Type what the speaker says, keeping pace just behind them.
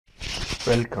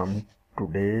Welcome.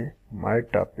 Today my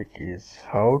topic is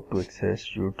how to access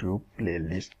YouTube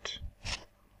playlist.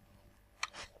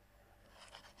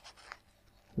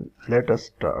 Let us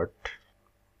start.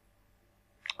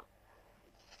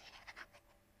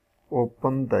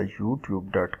 Open the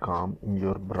youtube.com in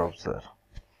your browser.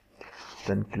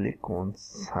 Then click on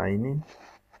sign in.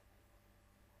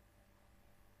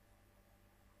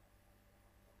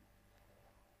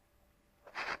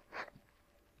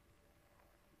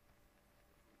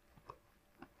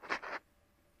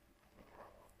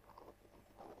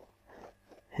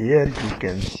 Here you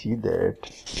can see that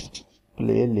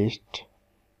playlists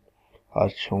are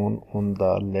shown on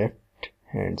the left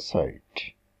hand side.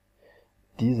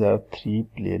 These are 3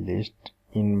 playlists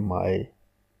in my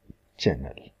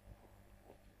channel.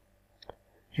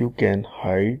 You can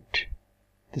hide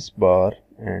this bar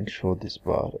and show this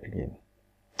bar again.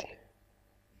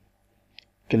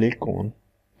 Click on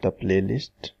the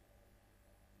playlist,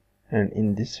 and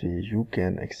in this way you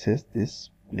can access this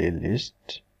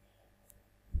playlist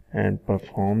and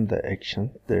perform the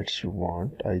action that you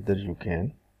want. Either you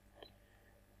can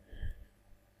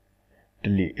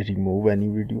remove any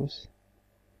videos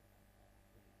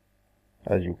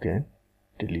or you can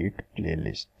delete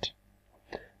playlist.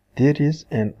 There is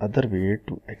another way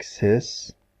to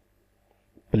access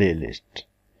playlist.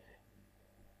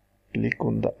 Click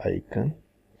on the icon,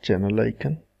 channel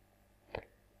icon,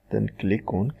 then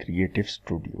click on Creative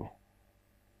Studio.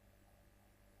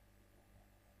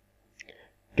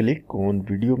 Click on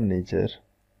Video Manager,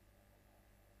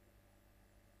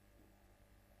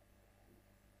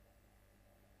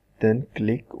 then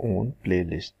click on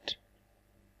Playlist.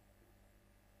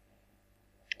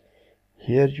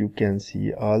 Here you can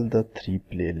see all the 3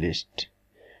 playlists.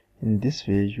 In this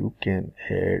way you can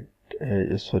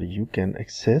you can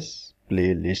access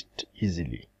playlist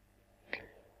easily.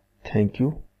 Thank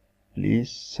you.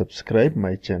 Please subscribe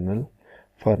my channel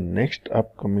for next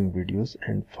upcoming videos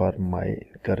and for my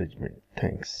encouragement.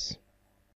 Thanks.